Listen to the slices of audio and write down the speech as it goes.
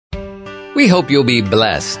We hope you'll be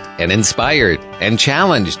blessed and inspired and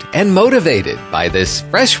challenged and motivated by this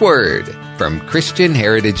fresh word from Christian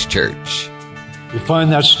Heritage Church. You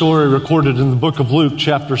find that story recorded in the book of Luke,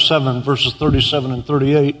 chapter 7, verses 37 and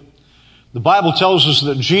 38. The Bible tells us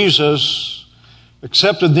that Jesus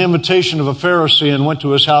accepted the invitation of a Pharisee and went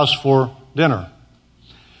to his house for dinner.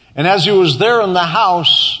 And as he was there in the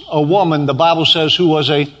house, a woman, the Bible says, who was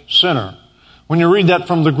a sinner. When you read that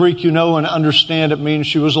from the Greek, you know and understand it means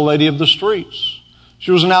she was a lady of the streets. She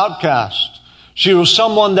was an outcast. She was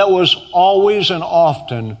someone that was always and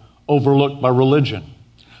often overlooked by religion.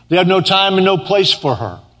 They had no time and no place for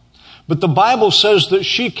her. But the Bible says that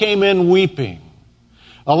she came in weeping,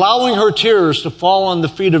 allowing her tears to fall on the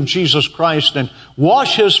feet of Jesus Christ and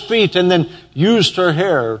wash his feet, and then used her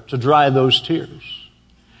hair to dry those tears.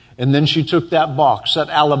 And then she took that box, that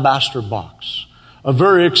alabaster box, a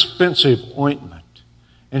very expensive ointment,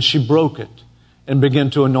 and she broke it and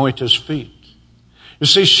began to anoint his feet. You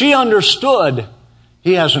see, she understood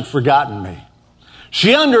he hasn't forgotten me.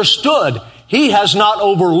 She understood he has not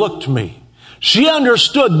overlooked me. She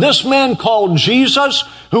understood this man called Jesus,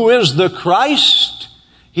 who is the Christ,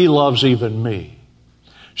 he loves even me.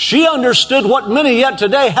 She understood what many yet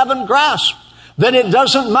today haven't grasped. That it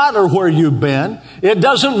doesn't matter where you've been. It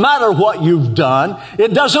doesn't matter what you've done.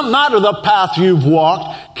 It doesn't matter the path you've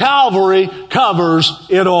walked. Calvary covers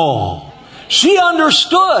it all. She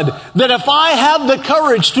understood that if I have the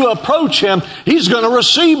courage to approach him, he's going to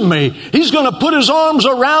receive me. He's going to put his arms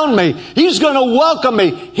around me. He's going to welcome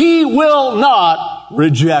me. He will not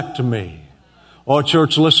reject me. Oh,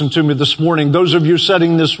 church, listen to me this morning. Those of you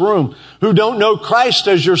sitting in this room who don't know Christ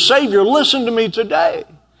as your Savior, listen to me today.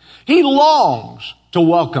 He longs to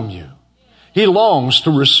welcome you. He longs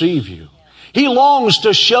to receive you. He longs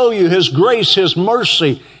to show you his grace, his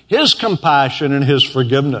mercy, his compassion, and his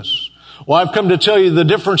forgiveness. Well, I've come to tell you the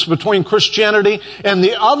difference between Christianity and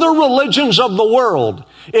the other religions of the world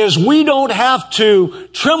is we don't have to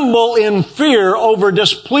tremble in fear over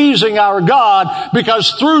displeasing our God,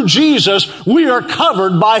 because through Jesus we are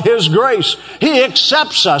covered by his grace. He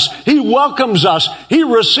accepts us. He welcomes us. He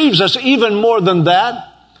receives us. Even more than that,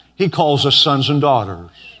 he calls us sons and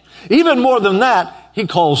daughters. Even more than that, he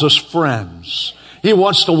calls us friends. He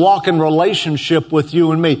wants to walk in relationship with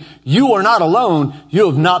you and me. You are not alone. You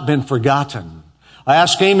have not been forgotten. I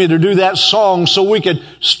asked Amy to do that song so we could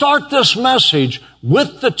start this message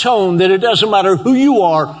with the tone that it doesn't matter who you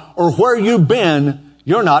are or where you've been,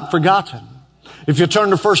 you're not forgotten. If you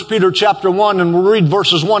turn to 1 Peter chapter 1 and we'll read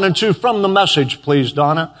verses 1 and 2 from the Message, please,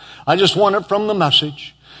 Donna. I just want it from the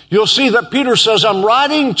Message. You'll see that Peter says, I'm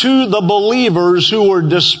writing to the believers who were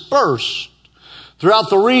dispersed throughout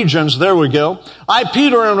the regions. There we go. I,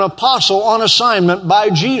 Peter, am an apostle on assignment by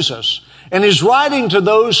Jesus. And he's writing to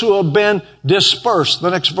those who have been dispersed. The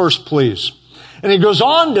next verse, please. And he goes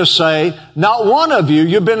on to say, not one of you,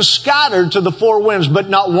 you've been scattered to the four winds, but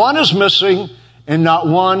not one is missing and not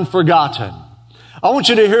one forgotten. I want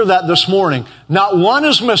you to hear that this morning. Not one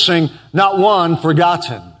is missing, not one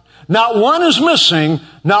forgotten. Not one is missing,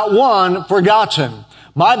 not one forgotten.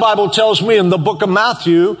 My Bible tells me in the book of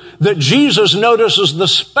Matthew that Jesus notices the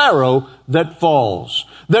sparrow that falls.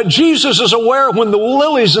 That Jesus is aware when the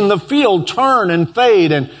lilies in the field turn and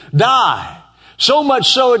fade and die. So much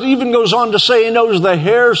so it even goes on to say he knows the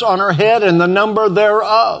hairs on her head and the number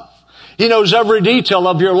thereof. He knows every detail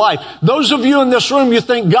of your life. Those of you in this room, you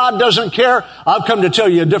think God doesn't care. I've come to tell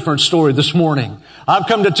you a different story this morning. I've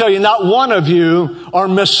come to tell you not one of you are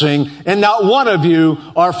missing and not one of you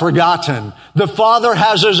are forgotten. The Father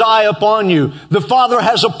has his eye upon you. The Father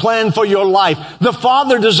has a plan for your life. The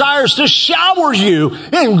Father desires to shower you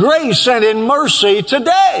in grace and in mercy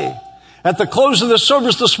today. At the close of the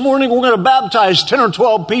service this morning, we're going to baptize 10 or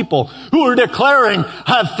 12 people who are declaring,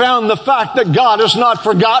 I've found the fact that God has not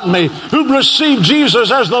forgotten me, who've received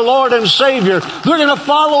Jesus as the Lord and Savior. They're going to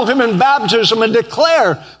follow him in baptism and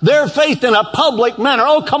declare their faith in a public manner.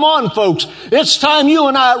 Oh, come on, folks. It's time you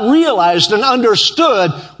and I realized and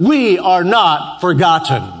understood we are not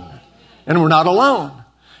forgotten. And we're not alone.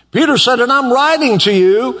 Peter said, and I'm writing to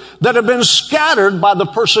you that have been scattered by the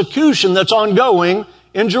persecution that's ongoing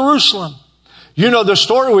in Jerusalem. You know the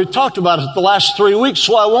story. We've talked about it the last 3 weeks,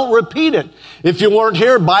 so I won't repeat it. If you weren't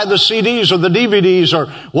here, buy the CDs or the DVDs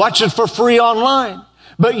or watch it for free online.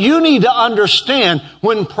 But you need to understand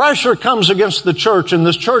when pressure comes against the church and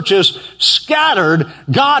this church is scattered,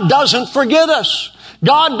 God doesn't forget us.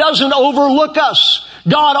 God doesn't overlook us.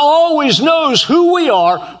 God always knows who we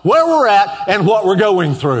are, where we're at, and what we're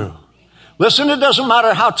going through. Listen, it doesn't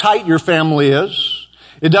matter how tight your family is.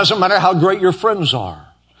 It doesn't matter how great your friends are.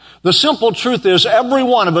 The simple truth is every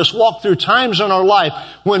one of us walk through times in our life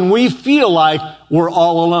when we feel like we're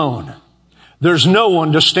all alone. There's no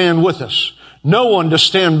one to stand with us. No one to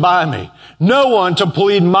stand by me. No one to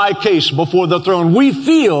plead my case before the throne. We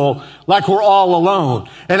feel like we're all alone.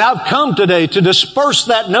 And I've come today to disperse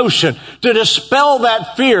that notion, to dispel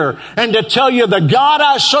that fear, and to tell you the God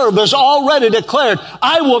I serve has already declared,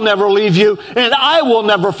 I will never leave you and I will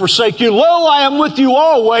never forsake you. Lo, I am with you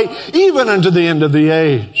always, even unto the end of the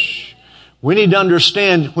age. We need to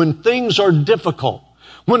understand when things are difficult,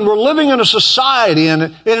 when we're living in a society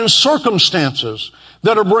and in circumstances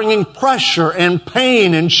that are bringing pressure and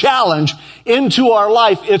pain and challenge into our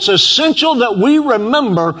life, it's essential that we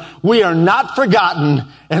remember we are not forgotten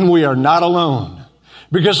and we are not alone.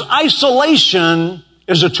 Because isolation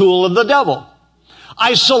is a tool of the devil.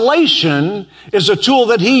 Isolation is a tool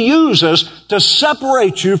that he uses to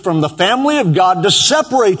separate you from the family of God, to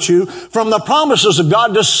separate you from the promises of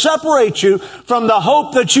God, to separate you from the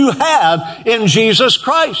hope that you have in Jesus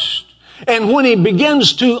Christ. And when he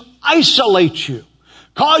begins to isolate you,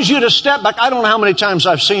 cause you to step back. I don't know how many times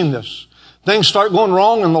I've seen this. Things start going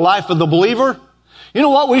wrong in the life of the believer. You know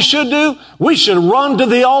what we should do? We should run to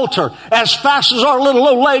the altar as fast as our little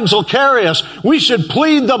old legs will carry us. We should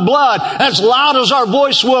plead the blood as loud as our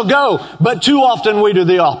voice will go. But too often we do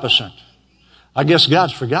the opposite. I guess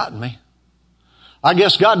God's forgotten me. I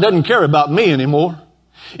guess God doesn't care about me anymore.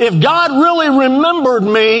 If God really remembered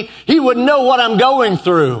me, he would know what I'm going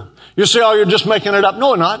through. You say, oh, you're just making it up.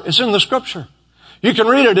 No, not. It's in the Scripture. You can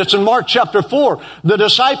read it. It's in Mark chapter 4. The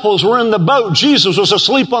disciples were in the boat. Jesus was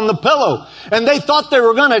asleep on the pillow. And they thought they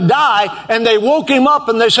were going to die. And they woke him up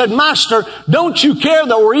and they said, Master, don't you care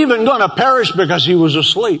that we're even going to perish? Because he was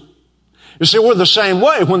asleep. You see, we're the same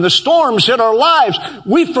way. When the storms hit our lives,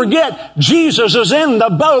 we forget Jesus is in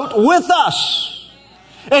the boat with us.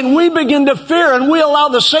 And we begin to fear and we allow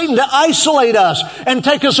the Satan to isolate us and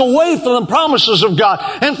take us away from the promises of God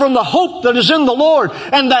and from the hope that is in the Lord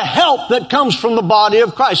and the help that comes from the body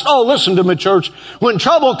of Christ. Oh, listen to me, church. When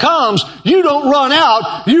trouble comes, you don't run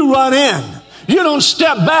out, you run in. You don't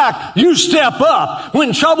step back, you step up.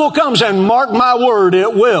 When trouble comes, and mark my word,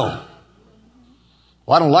 it will.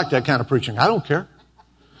 Well, I don't like that kind of preaching. I don't care.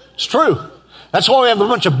 It's true. That's why we have a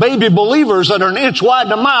bunch of baby believers that are an inch wide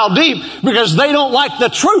and a mile deep, because they don't like the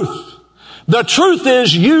truth. The truth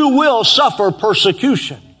is you will suffer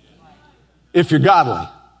persecution if you're godly.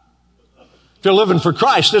 If you're living for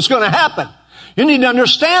Christ, it's going to happen. You need to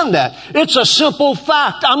understand that. It's a simple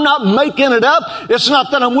fact. I'm not making it up. It's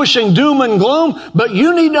not that I'm wishing doom and gloom, but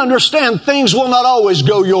you need to understand things will not always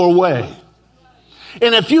go your way.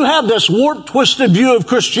 And if you have this warped, twisted view of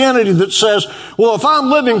Christianity that says, well, if I'm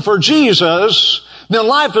living for Jesus, then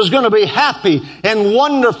life is going to be happy and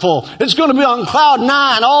wonderful. It's going to be on cloud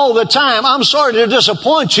nine all the time. I'm sorry to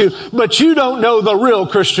disappoint you, but you don't know the real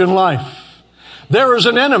Christian life. There is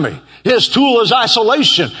an enemy. His tool is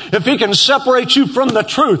isolation. If he can separate you from the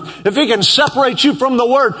truth, if he can separate you from the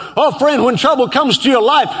Word, oh friend, when trouble comes to your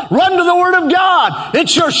life, run to the Word of God.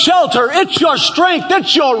 It's your shelter. It's your strength.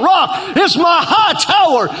 It's your rock. It's my high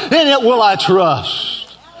tower. In it will I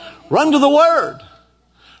trust. Run to the Word.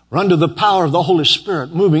 Run to the power of the Holy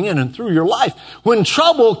Spirit moving in and through your life. When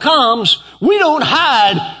trouble comes, we don't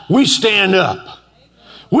hide. We stand up.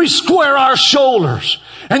 We square our shoulders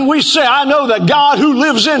and we say, I know that God who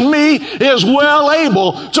lives in me is well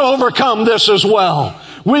able to overcome this as well.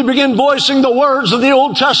 We begin voicing the words of the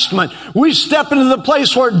Old Testament. We step into the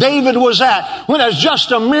place where David was at when as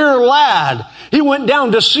just a mere lad. He went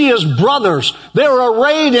down to see his brothers. They were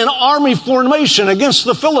arrayed in army formation against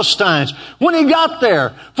the Philistines. When he got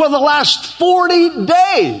there, for the last 40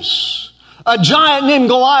 days, a giant named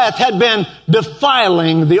Goliath had been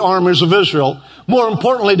defiling the armies of Israel. More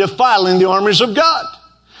importantly, defiling the armies of God.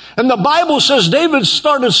 And the Bible says David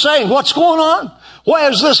started saying, what's going on? Why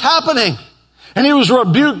is this happening? And he was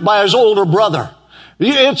rebuked by his older brother.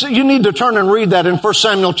 You need to turn and read that in 1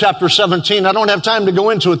 Samuel chapter 17. I don't have time to go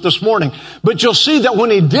into it this morning. But you'll see that when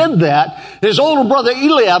he did that, his older brother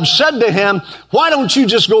Eliab said to him, why don't you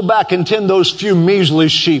just go back and tend those few measly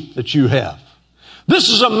sheep that you have? This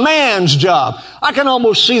is a man's job. I can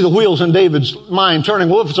almost see the wheels in David's mind turning.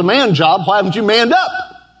 Well, if it's a man's job, why haven't you manned up?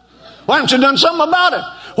 Why haven't you done something about it?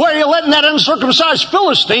 Why are you letting that uncircumcised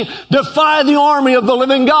Philistine defy the army of the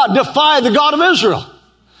living God, defy the God of Israel?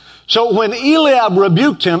 So when Eliab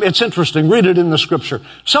rebuked him, it's interesting. Read it in the Scripture.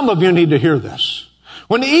 Some of you need to hear this.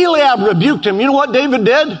 When Eliab rebuked him, you know what David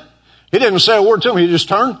did? He didn't say a word to him. He just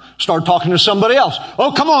turned, started talking to somebody else.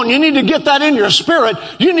 Oh, come on. You need to get that in your spirit.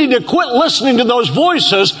 You need to quit listening to those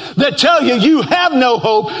voices that tell you you have no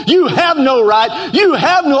hope, you have no right, you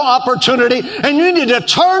have no opportunity, and you need to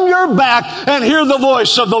turn your back and hear the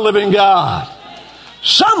voice of the living God.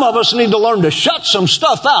 Some of us need to learn to shut some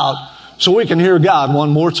stuff out so we can hear God one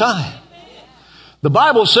more time. The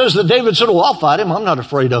Bible says that David said, well, I'll fight him. I'm not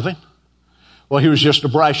afraid of him. Well, he was just a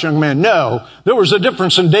brash young man. No, there was a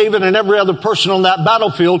difference in David and every other person on that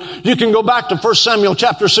battlefield. You can go back to 1 Samuel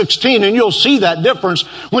chapter 16 and you'll see that difference.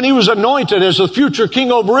 When he was anointed as the future king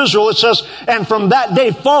over Israel, it says, and from that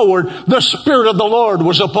day forward, the Spirit of the Lord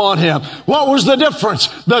was upon him. What was the difference?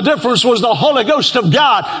 The difference was the Holy Ghost of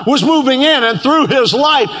God was moving in and through his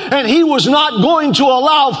life, and he was not going to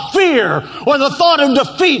allow fear or the thought of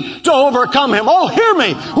defeat to overcome him. Oh, hear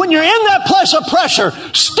me. When you're in that place of pressure,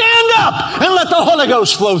 stand up and let the Holy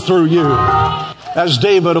Ghost flow through you. As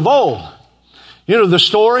David of old. You know the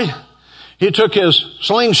story? He took his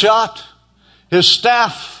slingshot, his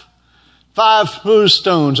staff, 5 smooth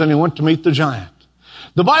stones, and he went to meet the giant.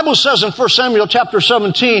 The Bible says in 1 Samuel chapter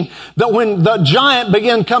 17 that when the giant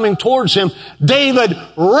began coming towards him, David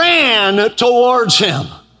ran towards him.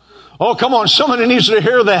 Oh, come on. Somebody needs to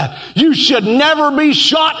hear that. You should never be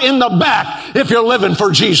shot in the back if you're living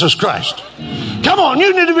for Jesus Christ. Come on,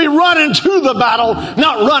 you need to be running to the battle,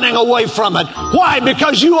 not running away from it. Why?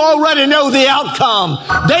 Because you already know the outcome.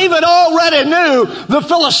 David already knew the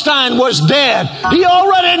Philistine was dead. He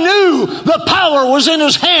already knew the power was in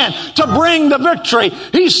his hand to bring the victory.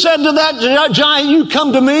 He said to that giant, you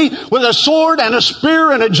come to me with a sword and a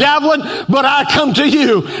spear and a javelin, but I come to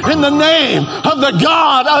you in the name of the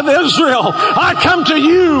God of Israel. I come to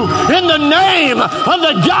you in the name of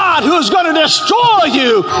the God who is going to destroy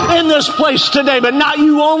you in this place today. But not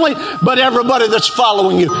you only, but everybody that's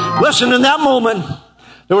following you. Listen, in that moment,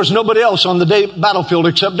 there was nobody else on the battlefield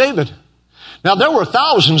except David. Now, there were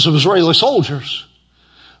thousands of Israeli soldiers,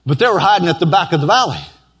 but they were hiding at the back of the valley.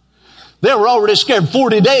 They were already scared.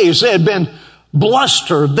 40 days they had been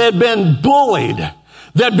blustered. They had been bullied.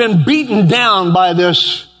 They had been beaten down by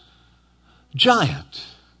this giant.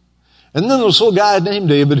 And then this little guy named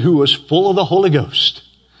David, who was full of the Holy Ghost,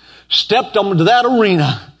 stepped onto that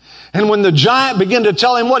arena. And when the giant began to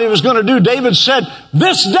tell him what he was going to do, David said,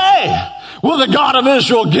 this day will the God of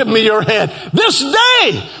Israel give me your head. This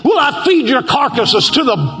day will I feed your carcasses to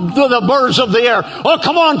the birds of the air. Oh,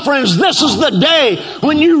 come on, friends. This is the day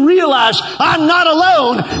when you realize I'm not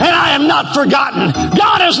alone and I am not forgotten.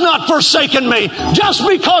 God has not forsaken me. Just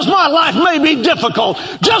because my life may be difficult,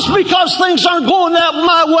 just because things aren't going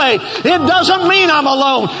my way, it doesn't mean I'm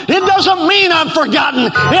alone. It doesn't mean I'm forgotten.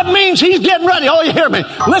 It means He's getting ready. Oh, you hear me?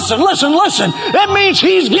 Listen. It means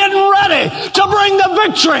He's getting ready to bring the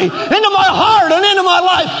victory into my heart and into my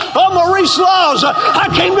life. Oh, Maurice Laws,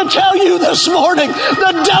 I came to tell you this morning,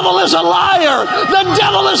 the devil is a liar. The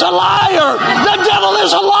devil is a liar. The devil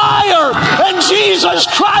is a liar. And Jesus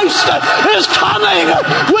Christ is coming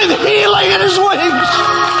with healing in His wings.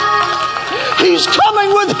 He's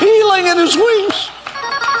coming with healing in His wings.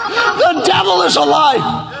 The devil is a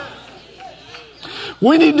liar.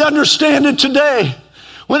 We need to understand it today.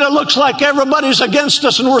 When it looks like everybody's against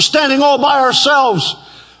us and we're standing all by ourselves.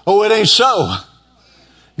 Oh, it ain't so.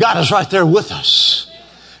 God is right there with us.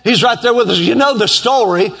 He's right there with us. You know the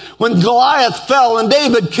story. When Goliath fell and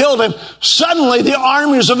David killed him, suddenly the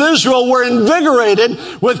armies of Israel were invigorated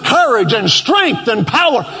with courage and strength and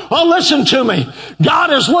power. Oh, listen to me.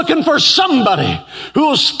 God is looking for somebody who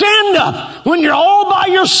will stand up when you're all by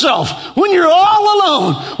yourself, when you're all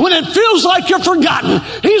alone, when it feels like you're forgotten.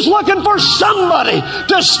 He's looking for somebody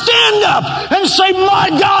to stand up and say, my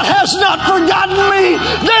God has not forgotten me.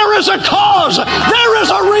 There is a cause. There is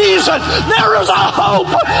a reason. There is a hope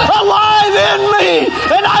alive in me,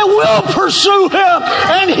 and I will pursue Him,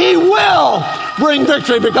 and He will bring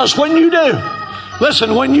victory. Because when you do,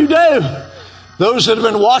 listen, when you do, those that have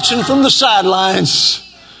been watching from the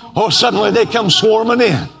sidelines, oh, suddenly they come swarming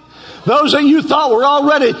in. Those that you thought were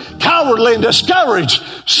already cowardly and discouraged,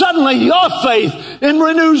 suddenly your faith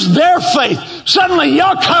renews their faith. Suddenly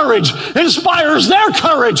your courage inspires their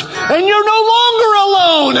courage. And you're no longer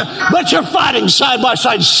alone, but you're fighting side by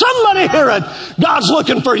side. Somebody hear it. God's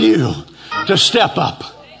looking for you to step up.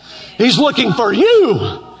 He's looking for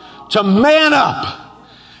you to man up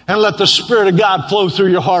and let the Spirit of God flow through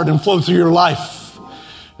your heart and flow through your life.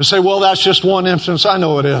 You say, well, that's just one instance. I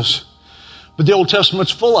know it is. But the Old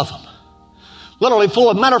Testament's full of them. Literally full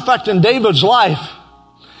of. Matter of fact, in David's life,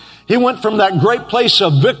 he went from that great place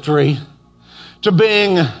of victory to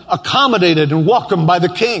being accommodated and welcomed by the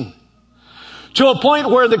king, to a point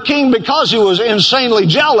where the king, because he was insanely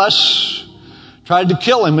jealous, tried to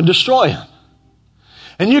kill him and destroy him.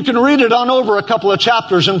 And you can read it on over a couple of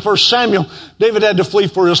chapters in 1 Samuel. David had to flee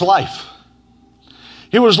for his life.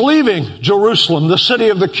 He was leaving Jerusalem, the city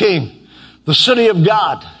of the king, the city of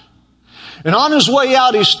God. And on his way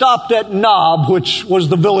out, he stopped at Nob, which was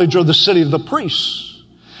the village or the city of the priests.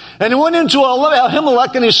 And he went into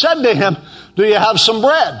Ahimelech and he said to him, do you have some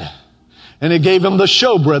bread? And he gave him the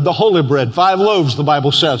showbread, the holy bread, 5 loaves, the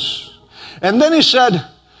Bible says. And then he said,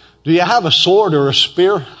 do you have a sword or a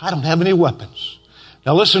spear? I don't have any weapons.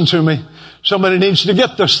 Now listen to me. Somebody needs to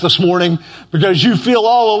get this morning, because you feel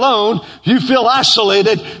all alone. You feel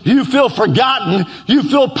isolated. You feel forgotten. You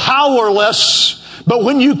feel powerless. But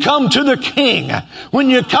when you come to the king,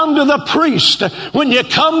 when you come to the priest, when you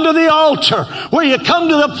come to the altar, when you come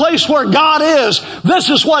to the place where God is, this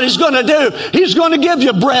is what He's going to do. He's going to give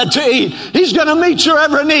you bread to eat. He's going to meet your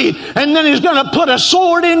every need. And then He's going to put a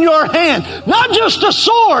sword in your hand. Not just a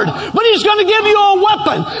sword, but He's going to give you a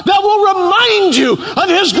weapon that will remind you of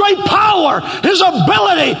His great power, His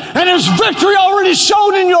ability, and His victory already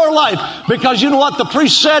shown in your life. Because you know what the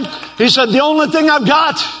priest said? He said, the only thing I've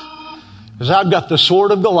got is I've got the sword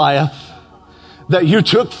of Goliath that you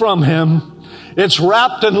took from him. It's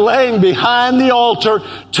wrapped and laying behind the altar.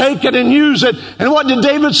 Take it and use it. And what did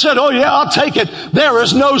David say? Oh yeah, I'll take it. There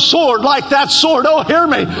is no sword like that sword. Oh, hear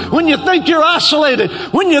me. When you think you're isolated,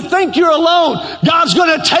 when you think you're alone, God's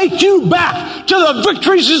going to take you back to the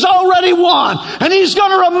victories He's already won. And He's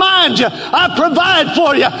going to remind you, I provide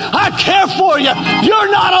for you. I care for you.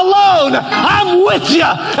 You're not alone. I'm with you.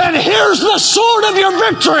 And here's the sword of your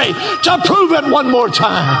victory to prove it one more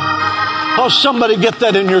time. Oh, somebody get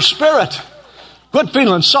that in your spirit. Quit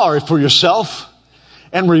feeling sorry for yourself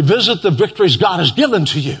and revisit the victories God has given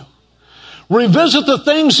to you. Revisit the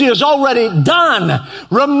things He has already done.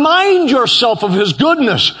 Remind yourself of His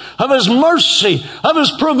goodness, of His mercy, of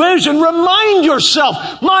His provision. Remind yourself,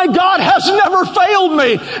 my God has never failed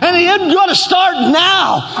me, and He isn't going to start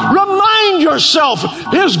now. Remind yourself,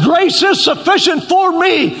 His grace is sufficient for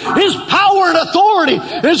me. His power and authority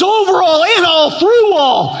is over all, in all, through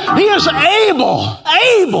all. He is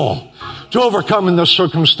able to overcome in this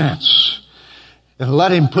circumstance. And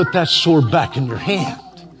let Him put that sword back in your hand.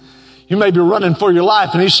 You may be running for your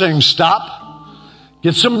life and He's saying, stop,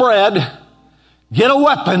 get some bread, get a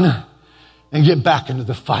weapon, and get back into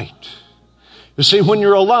the fight. You see, when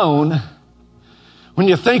you're alone, when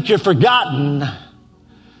you think you're forgotten,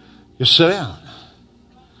 you sit down.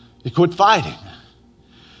 You quit fighting.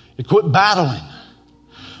 You quit battling.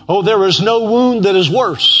 Oh, there is no wound that is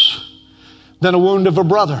worse than a wound of a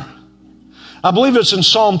brother. I believe it's in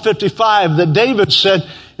Psalm 55 that David said,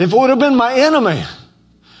 if it would have been my enemy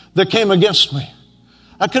that came against me,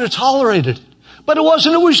 I could have tolerated it. But it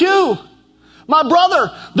wasn't, it was you. My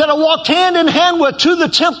brother that I walked hand in hand with to the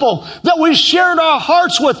temple, that we shared our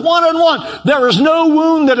hearts with one on one. There is no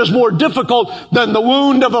wound that is more difficult than the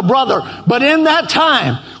wound of a brother. But in that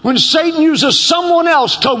time, when Satan uses someone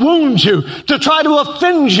else to wound you, to try to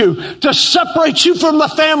offend you, to separate you from the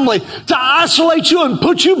family, to isolate you and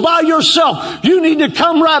put you by yourself, you need to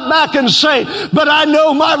come right back and say, but I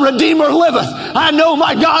know my Redeemer liveth. I know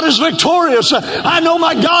my God is victorious. I know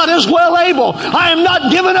my God is well able. I am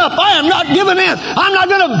not giving up. I am not giving in. I'm not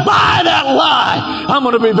going to buy that lie. I'm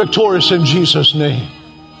going to be victorious in Jesus' name.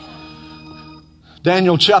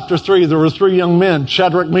 Daniel chapter 3, there were 3 young men,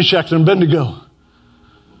 Shadrach, Meshach, and Abednego.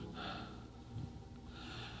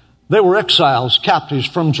 They were exiles, captives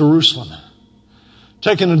from Jerusalem,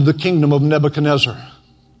 taken into the kingdom of Nebuchadnezzar.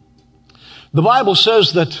 The Bible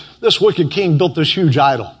says that this wicked king built this huge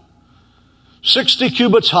idol, 60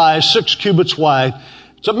 cubits high, 6 cubits wide.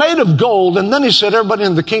 It's made of gold, and then he said everybody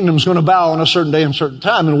in the kingdom is going to bow on a certain day and a certain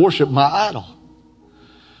time and worship my idol.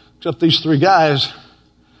 Except these 3 guys,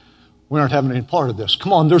 we aren't having any part of this.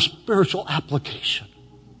 Come on, there's spiritual application.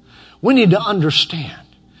 We need to understand.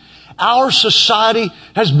 Our society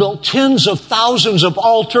has built tens of thousands of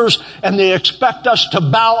altars, and they expect us to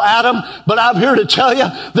bow at them. But I'm here to tell you,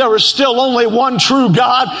 there is still only one true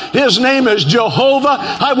God. His name is Jehovah.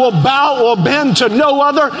 I will bow or bend to no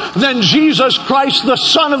other than Jesus Christ, the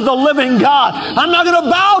Son of the living God. I'm not going to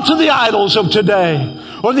bow to the idols of today,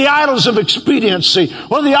 or the idols of expediency,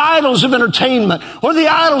 or the idols of entertainment, or the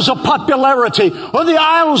idols of popularity, or the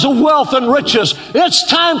idols of wealth and riches. It's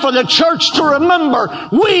time for the church to remember,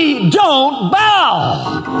 we don't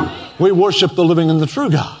bow. We worship the living and the true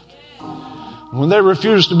God. When they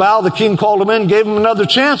refused to bow, the king called them in, gave them another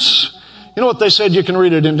chance. You know what they said? You can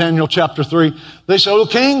read it in Daniel chapter 3. They said, "Oh,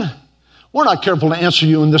 king, we're not careful to answer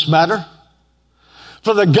you in this matter.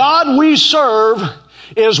 For the God we serve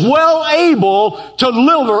is well able to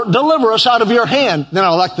deliver us out of your hand. Then I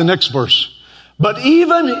like the next verse. But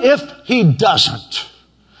even if he doesn't.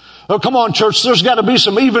 Oh, come on, church. There's got to be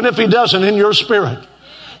some even if he doesn't in your spirit.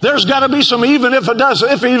 There's got to be some even if it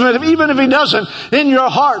doesn't, even if he doesn't in your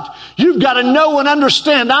heart. You've got to know and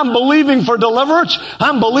understand, I'm believing for deliverance.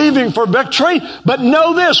 I'm believing for victory. But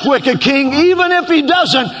know this, wicked king, even if he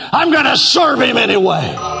doesn't, I'm going to serve him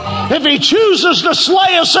anyway. If he chooses to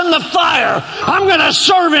slay us in the fire, I'm going to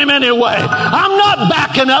serve him anyway. I'm not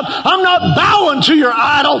backing up. I'm not bowing to your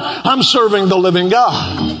idol. I'm serving the living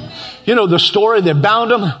God. You know the story, they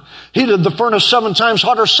bound him, heated the furnace 7 times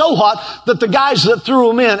hotter, so hot that the guys that threw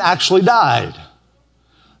him in actually died.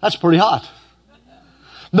 That's pretty hot.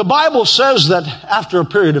 The Bible says that after a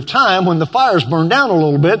period of time, when the fires burned down a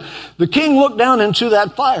little bit, the king looked down into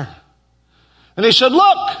that fire. And he said,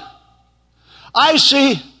 look, I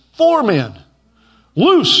see 4 men,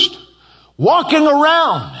 loosed, walking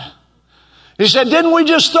around. He said, didn't we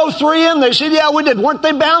just throw 3 in? They said, yeah, we did. Weren't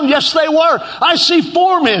they bound? Yes, they were. I see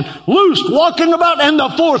 4 men loosed, walking about, and the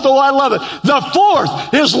 4th, oh, I love it. The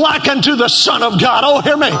 4th is likened to the Son of God. Oh,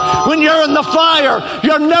 hear me. When you're in the fire,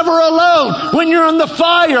 you're never alone. When you're in the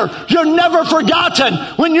fire, you're never forgotten.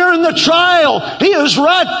 When you're in the trial, He is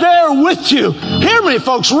right there with you. Hear me,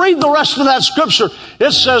 folks. Read the rest of that scripture.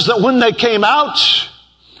 It says that when they came out,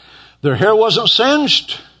 their hair wasn't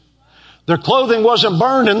singed. Their clothing wasn't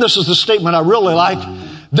burned, and this is the statement I really like.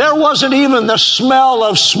 There wasn't even the smell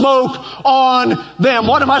of smoke on them.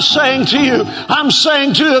 What am I saying to you? I'm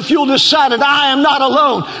saying to you, if you'll decide that I am not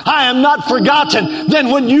alone, I am not forgotten, then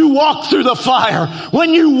when you walk through the fire,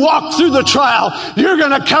 when you walk through the trial, you're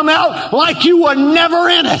going to come out like you were never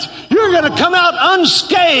in it. You're going to come out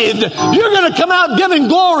unscathed. You're going to come out giving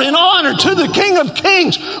glory and honor to the King of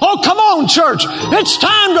Kings. Oh, come on, church. It's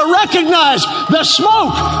time to recognize the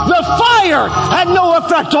smoke, the fire had no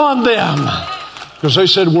effect on them. Because they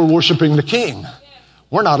said, we're worshiping the King.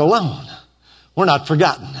 We're not alone. We're not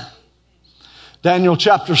forgotten. Daniel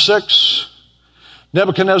chapter 6.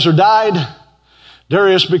 Nebuchadnezzar died.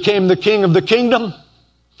 Darius became the king of the kingdom.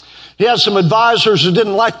 He had some advisors who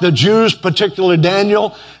didn't like the Jews, particularly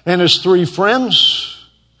Daniel and his 3 friends.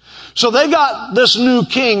 So they got this new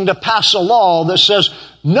king to pass a law that says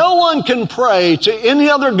no one can pray to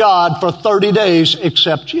any other God for 30 days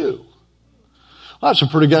except you. Well, that's a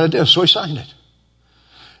pretty good idea, so he signed it.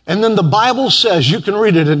 And then the Bible says, you can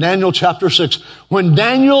read it in Daniel chapter 6, when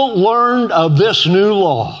Daniel learned of this new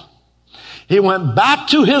law, he went back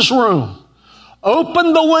to his room,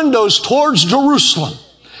 opened the windows towards Jerusalem,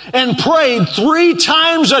 and prayed 3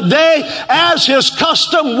 times a day as his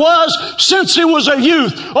custom was since he was a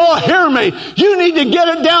youth. Oh, hear me. You need to get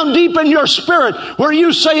it down deep in your spirit where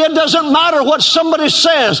you say it doesn't matter what somebody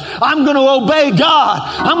says. I'm going to obey God.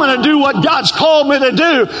 I'm going to do what God's called me to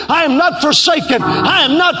do. I am not forsaken. I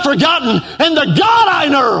am not forgotten. And the God I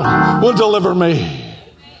know will deliver me.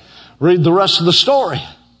 Read the rest of the story.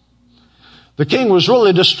 The king was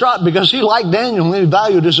really distraught because he liked Daniel and he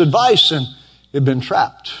valued his advice, and he'd been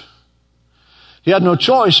trapped. He had no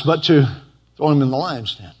choice but to throw him in the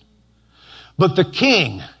lion's den. But the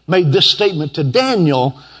king made this statement to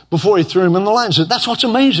Daniel before he threw him in the lion's den. That's what's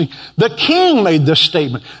amazing. The king made this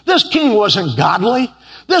statement. This king wasn't godly.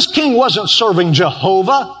 This king wasn't serving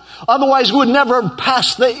Jehovah. Otherwise, he would never have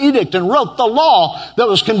passed the edict and wrote the law that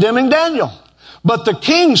was condemning Daniel. But the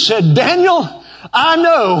king said, Daniel, I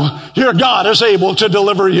know your God is able to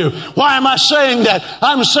deliver you. Why am I saying that?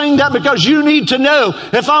 I'm saying that because you need to know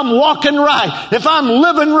if I'm walking right, if I'm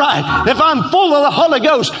living right, if I'm full of the Holy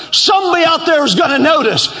Ghost, somebody out there is going to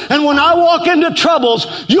notice. And when I walk into troubles,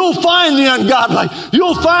 you'll find the ungodly.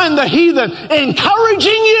 You'll find the heathen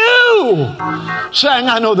encouraging you, saying,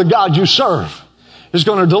 I know the God you serve is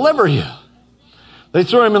going to deliver you. They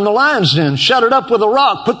threw him in the lion's den, shut it up with a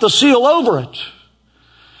rock, put the seal over it.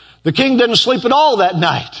 The king didn't sleep at all that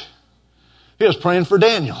night. He was praying for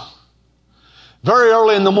Daniel. Very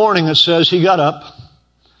early in the morning, it says, he got up.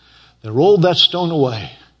 They rolled that stone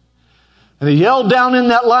away. And he yelled down in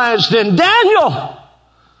that lion's den, Daniel,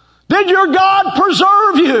 did your God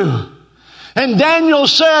preserve you? And Daniel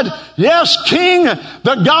said, yes, king,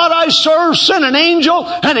 the God I serve sent an angel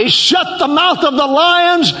and he shut the mouth of the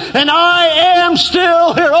lions and I am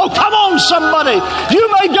still here. Oh, come on, somebody.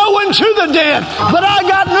 You may go into the den, but I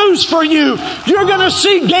got news for you. You're going to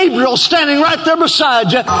see Gabriel standing right there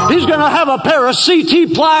beside you. He's going to have a pair of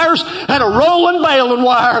CT pliers and a rolling baling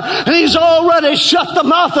wire. And he's already shut the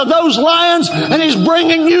mouth of those lions and he's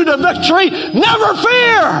bringing you to victory. Never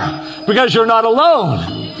fear, because you're not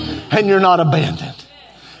alone. And you're not abandoned.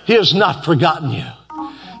 He has not forgotten you.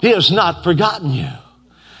 He has not forgotten you.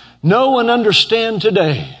 Know and understand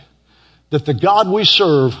today that the God we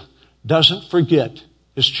serve doesn't forget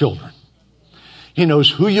His children. He knows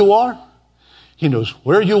who you are. He knows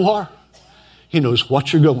where you are. He knows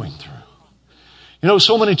what you're going through. You know,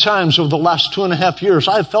 so many times over the last 2.5 years,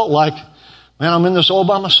 I've felt like, man, I'm in this all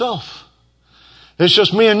by myself. It's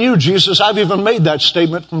just me and you, Jesus. I've even made that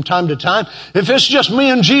statement from time to time. If it's just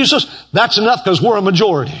me and Jesus, that's enough because we're a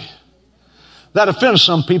majority. That offends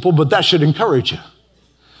some people, but that should encourage you.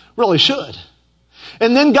 Really should.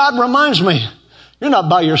 And then God reminds me, you're not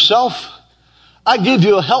by yourself. I give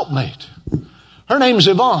you a helpmate. Her name's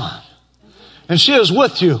Yvonne. And she is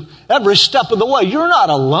with you every step of the way. You're not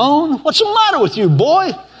alone. What's the matter with you,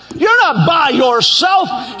 boy? You're not by yourself.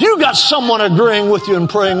 You got someone agreeing with you and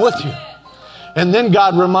praying with you. And then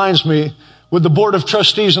God reminds me, with the board of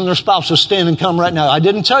trustees and their spouses, stand and come right now. I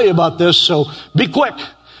didn't tell you about this, so be quick.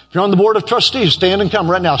 If you're on the board of trustees, stand and come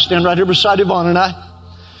right now. Stand right here beside Yvonne and I.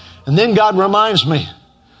 And then God reminds me,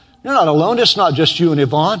 you're not alone. It's not just you and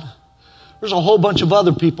Yvonne. There's a whole bunch of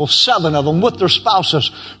other people, 7 of them, with their spouses,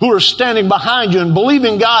 who are standing behind you and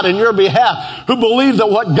believing God in your behalf, who believe that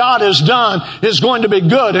what God has done is going to be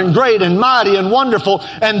good and great and mighty and wonderful,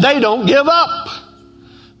 and they don't give up.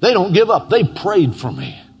 They don't give up. They prayed for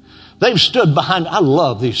me. They've stood behind. I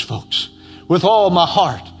love these folks with all my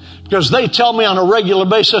heart because they tell me on a regular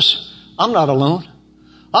basis, I'm not alone.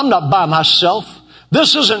 I'm not by myself.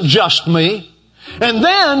 This isn't just me. And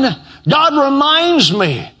then God reminds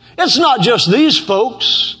me, it's not just these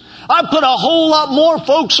folks. I put a whole lot more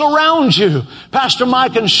folks around you. Pastor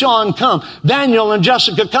Mike and Sean, come. Daniel and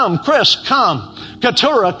Jessica, come. Chris, come.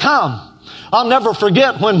 Keturah, come. I'll never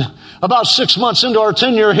forget when about 6 months into our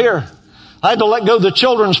tenure here, I had to let go of the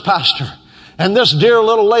children's pastor. And this dear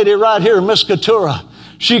little lady right here, Miss Keturah,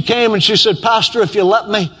 she came and she said, Pastor, if you let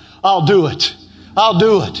me, I'll do it. I'll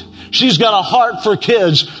do it. She's got a heart for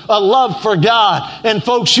kids, a love for God. And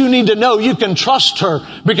folks, you need to know you can trust her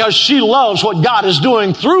because she loves what God is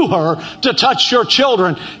doing through her to touch your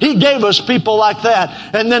children. He gave us people like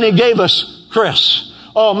that. And then He gave us Chris.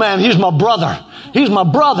 Oh man, he's my brother. He's my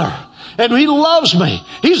brother. And he loves me.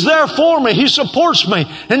 He's there for me. He supports me.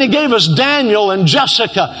 And He gave us Daniel and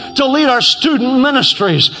Jessica to lead our student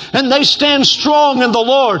ministries. And they stand strong in the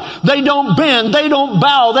Lord. They don't bend. They don't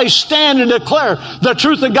bow. They stand and declare the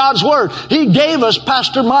truth of God's Word. He gave us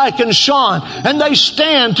Pastor Mike and Sean. And they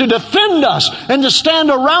stand to defend us and to stand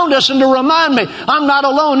around us and to remind me I'm not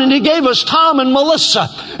alone. And He gave us Tom and Melissa.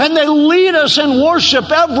 And they lead us in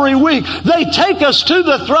worship every week. They take us to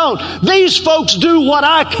the throne. These folks do what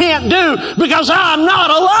I can't do because I'm not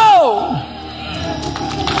alone.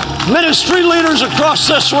 Ministry leaders across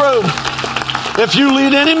this room, if you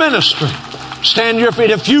lead any ministry, stand to your feet.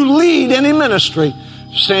 If you lead any ministry,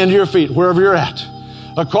 stand to your feet wherever you're at.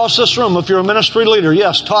 Across this room, if you're a ministry leader,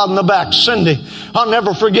 yes, Todd in the back, Cindy. I'll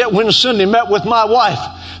never forget when Cindy met with my wife.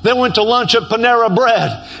 They went to lunch at Panera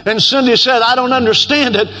Bread. And Cindy said, I don't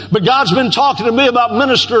understand it, but God's been talking to me about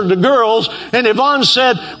ministering to girls. And Yvonne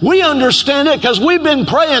said, we understand it because we've been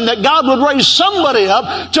praying that God would raise somebody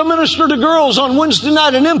up to minister to girls on Wednesday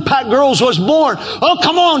night. And Impact Girls was born. Oh,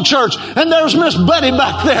 come on, church. And there's Miss Betty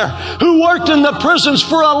back there who worked in the prisons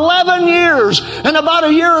for 11 years. And about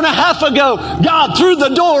 1.5 years ago, God threw the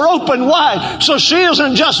door open wide. So she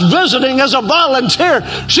isn't just visiting as a volunteer.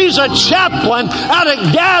 She's a chaplain out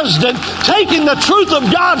at Gadsden, taking the truth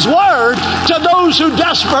of God's Word to those who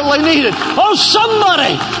desperately need it. Oh,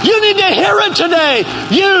 somebody, you need to hear it today.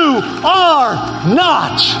 You are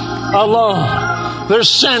not alone. There's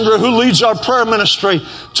Sandra who leads our prayer ministry.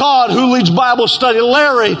 Todd who leads Bible study.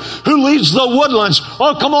 Larry who leads the Woodlands.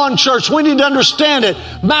 Oh, come on, church. We need to understand it.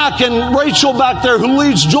 Mac and Rachel back there who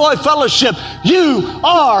leads Joy Fellowship. You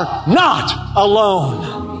are not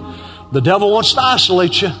alone. The devil wants to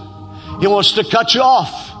isolate you. He wants to cut you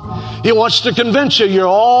off. He wants to convince you you're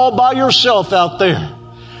all by yourself out there.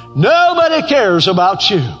 Nobody cares about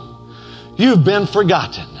you. You've been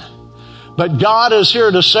forgotten. But God is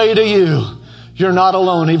here to say to you, you're not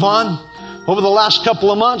alone. Yvonne, over the last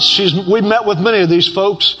couple of months, we've met with many of these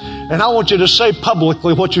folks, and I want you to say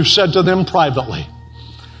publicly what you've said to them privately.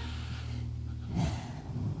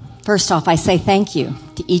 First off, I say thank you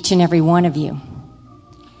to each and every one of you.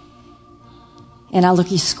 And I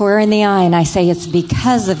look you square in the eye and I say, it's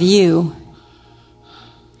because of you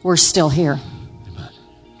we're still here. Amen.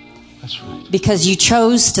 That's right. Because you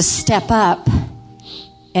chose to step up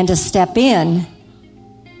and to step in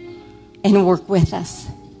and work with us.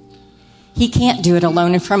 He can't do it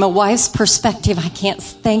alone. And from a wife's perspective, I can't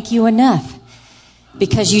thank you enough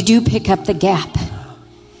because you do pick up the gap.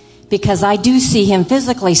 Because I do see him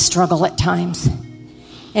physically struggle at times.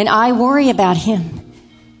 And I worry about him.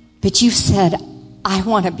 But you said, I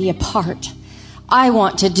want to be a part. I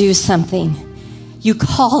want to do something. You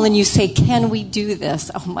call and you say, can we do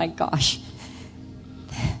this? Oh my gosh.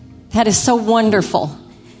 That is so wonderful.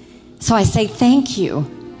 So I say thank you.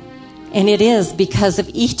 And it is because of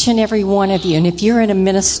each and every one of you. And if you're in a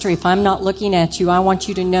ministry, if I'm not looking at you, I want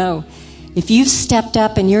you to know, if you've stepped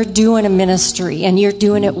up and you're doing a ministry and you're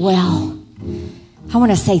doing it well, I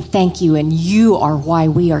want to say thank you. And you are why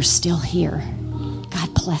we are still here.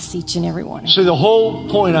 God bless each and every one of you. See, the whole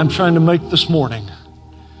point I'm trying to make this morning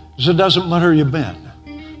is it doesn't matter who you've been.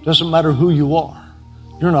 It doesn't matter who you are.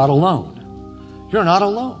 You're not alone. You're not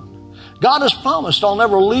alone. God has promised, I'll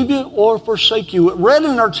never leave you or forsake you. It read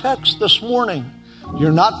in our text this morning,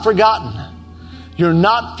 you're not forgotten. You're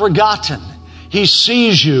not forgotten. He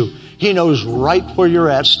sees you. He knows right where you're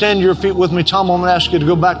at. Stand to your feet with me. Tom, I'm going to ask you to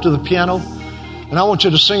go back to the piano. And I want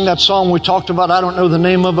you to sing that song we talked about. I don't know the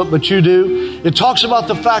name of it, but you do. It talks about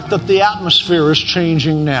the fact that the atmosphere is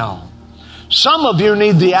changing now. Some of you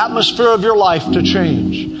need the atmosphere of your life to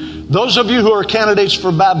change. Those of you who are candidates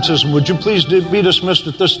for baptism, would you please be dismissed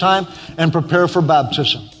at this time and prepare for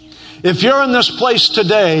baptism? If you're in this place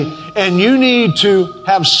today and you need to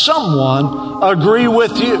have someone agree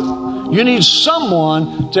with you, you need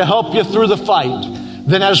someone to help you through the fight,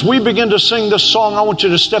 then as we begin to sing this song, I want you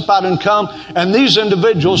to step out and come, and these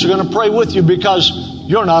individuals are going to pray with you because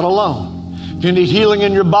you're not alone. If you need healing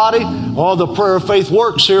in your body, the prayer of faith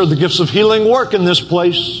works here. The gifts of healing work in this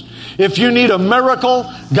place. If you need a miracle,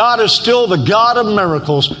 God is still the God of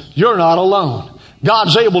miracles. You're not alone.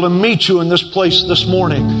 God's able to meet you in this place this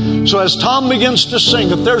morning. So as Tom begins to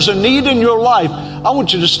sing, if there's a need in your life, I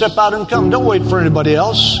want you to step out and come. Don't wait for anybody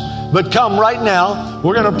else, but come right now.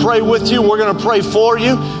 We're going to pray with you. We're going to pray for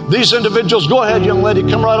you. These individuals, go ahead, young lady,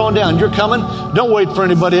 come right on down. You're coming. Don't wait for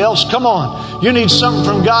anybody else. Come on. You need something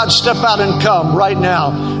from God. Step out and come right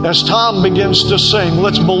now as Tom begins to sing.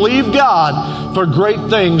 Let's believe God for great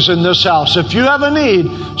things in this house. If you have a need,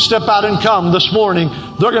 step out and come this morning.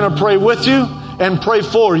 They're going to pray with you and pray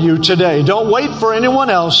for you today. Don't wait for anyone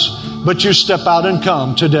else, but you step out and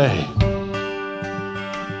come today.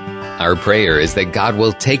 Our prayer is that God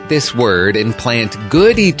will take this word and plant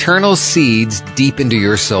good eternal seeds deep into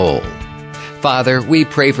your soul. Father, we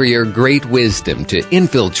pray for your great wisdom to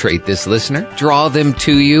infiltrate this listener, draw them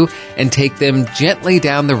to you, and take them gently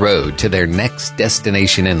down the road to their next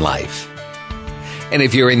destination in life. And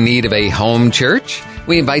if you're in need of a home church,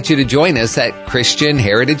 we invite you to join us at Christian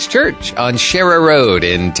Heritage Church on Shera Road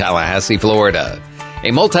in Tallahassee, Florida. A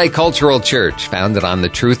multicultural church founded on the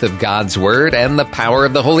truth of God's Word and the power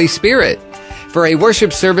of the Holy Spirit. For a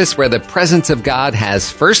worship service where the presence of God has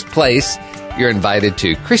first place, you're invited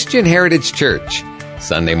to Christian Heritage Church.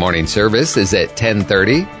 Sunday morning service is at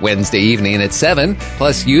 10:30, Wednesday evening at 7,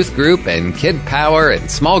 plus youth group and kid power and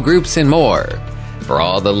small groups and more. For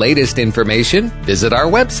all the latest information, visit our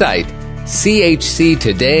website, chctoday.com.